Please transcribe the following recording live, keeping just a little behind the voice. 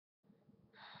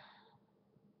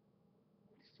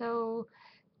So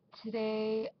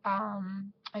today,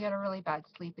 I got a really bad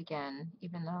sleep again,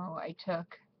 even though I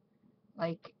took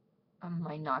like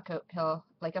my knockout pill,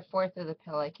 like a fourth of the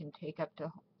pill I can take up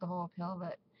to the whole pill,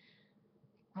 but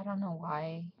I don't know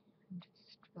why. I'm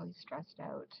just really stressed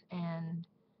out and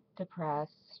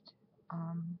depressed.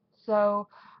 So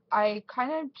I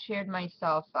kind of cheered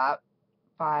myself up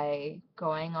by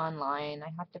going online.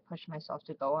 I have to push myself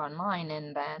to go online,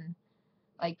 and then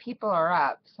like people are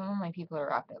up. Some of my people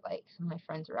are up at like some of my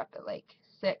friends are up at like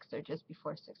 6 or just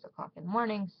before 6 o'clock in the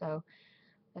morning, so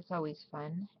that's always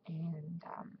fun. And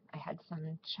I had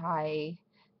some chai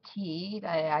tea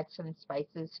that I add some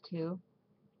spices to,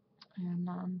 and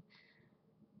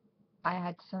I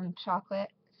had some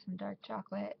chocolate, some dark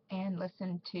chocolate, and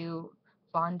listened to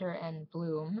Vonder and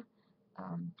Bloom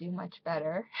do much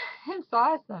better. It's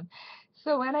awesome.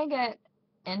 So when I get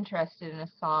interested in a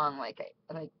song, like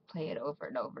I like play it over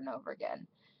and over and over again,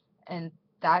 and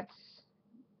that's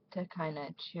to kind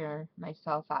of cheer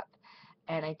myself up.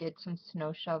 And I did some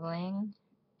snow shoveling,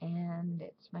 and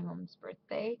it's my mom's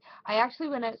birthday. I actually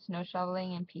went out snow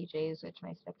shoveling in PJs, which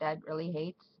my stepdad really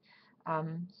hates.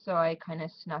 So I kind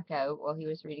of snuck out while he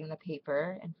was reading the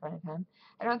paper in front of him.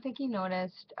 I don't think he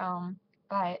noticed,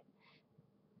 but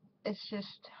it's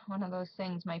just one of those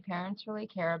things. My parents really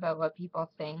care about what people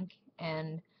think,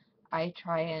 and I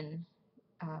try and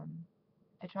um,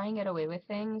 I try and get away with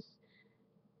things.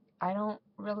 I don't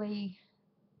really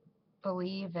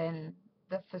believe in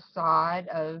the facade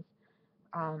of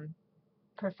um,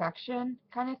 perfection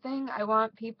kind of thing. I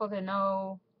want people to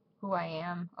know who I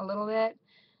am a little bit,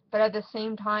 but at the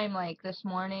same time, like this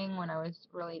morning when I was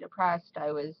really depressed,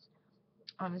 I was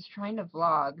trying to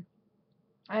vlog,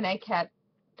 and I kept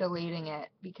deleting it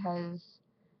because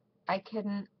I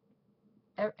couldn't.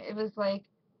 It was like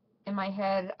in my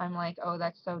head, I'm like, oh,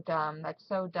 that's so dumb, that's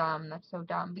so dumb, that's so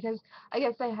dumb. Because I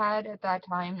guess I had at that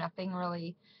time nothing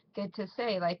really good to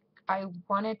say. Like, I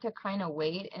wanted to kind of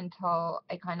wait until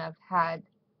I kind of had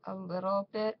a little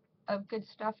bit of good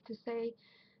stuff to say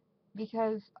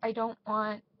because I don't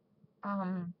want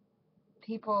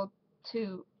people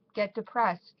to get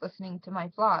depressed listening to my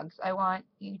vlogs. I want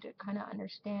you to kind of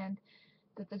understand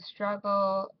that the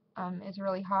struggle is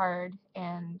really hard,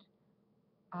 and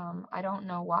I don't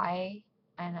know why,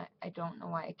 and I don't know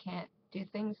why I can't do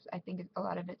things. I think a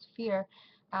lot of it's fear.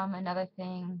 Another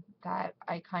thing that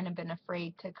I kind of been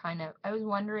afraid to I was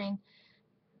wondering,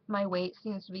 my weight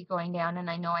seems to be going down, and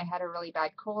I know I had a really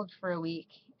bad cold for a week,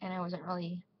 and I wasn't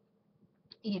really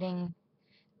eating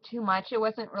too much. It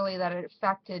wasn't really that it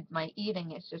affected my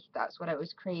eating, it's just that's what I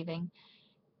was craving.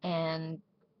 And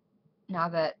now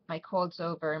that my cold's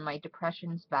over and my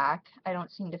depression's back, I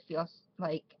don't seem to feel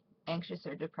like anxious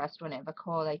or depressed when I have a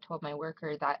cold. I told my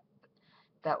worker that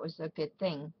that was a good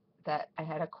thing that I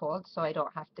had a cold, so I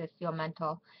don't have to feel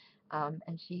mental.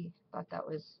 And she thought that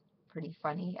was pretty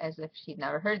funny, as if she'd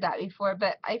never heard that before.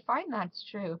 But I find that's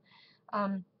true.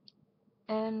 Um,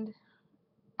 and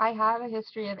I have a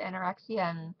history of anorexia,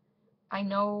 and I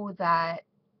know that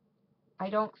I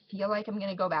don't feel like I'm going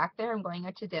to go back there. I'm going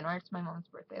out to dinner. It's my mom's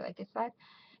birthday, like I said,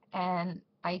 and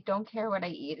I don't care what I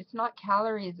eat. It's not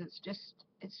calories. It's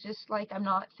just like I'm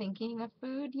not thinking of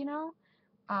food, you know?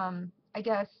 I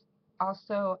guess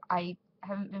also I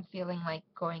haven't been feeling like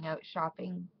going out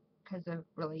shopping because of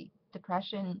really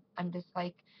depression. I'm just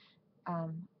like,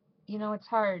 um, it's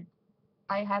hard.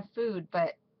 I have food,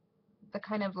 but the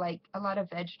kind of like a lot of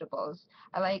vegetables.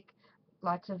 I like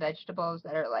lots of vegetables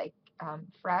that are like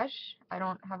fresh. I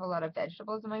don't have a lot of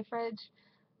vegetables in my fridge.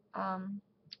 Um,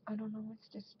 I don't know. It's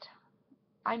just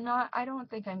I don't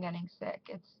think I'm getting sick.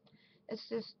 It's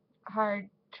just hard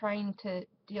trying to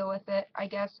deal with it. I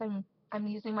guess I'm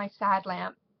using my sad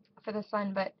lamp for the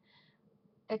sun, but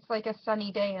it's like a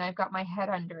sunny day and I've got my head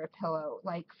under a pillow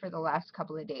like for the last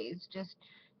couple of days, just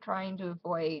trying to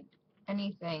avoid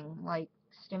anything like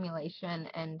stimulation.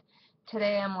 And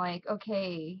today I'm like,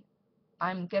 okay,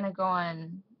 I'm gonna go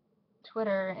on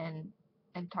Twitter and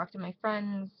talk to my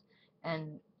friends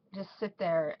and just sit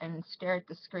there and stare at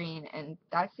the screen, and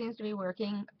that seems to be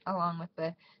working along with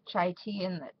the chai tea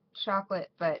and the chocolate,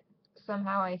 but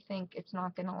somehow I think it's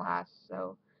not going to last,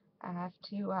 so I have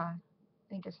to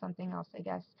think of something else, I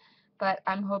guess. But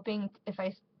I'm hoping if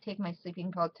I take my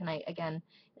sleeping pill tonight again,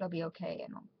 it'll be okay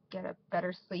and I'll get a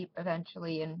better sleep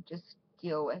eventually and just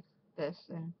deal with this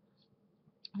and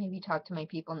maybe talk to my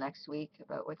people next week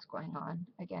about what's going on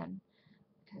again,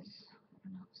 because I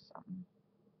don't know, something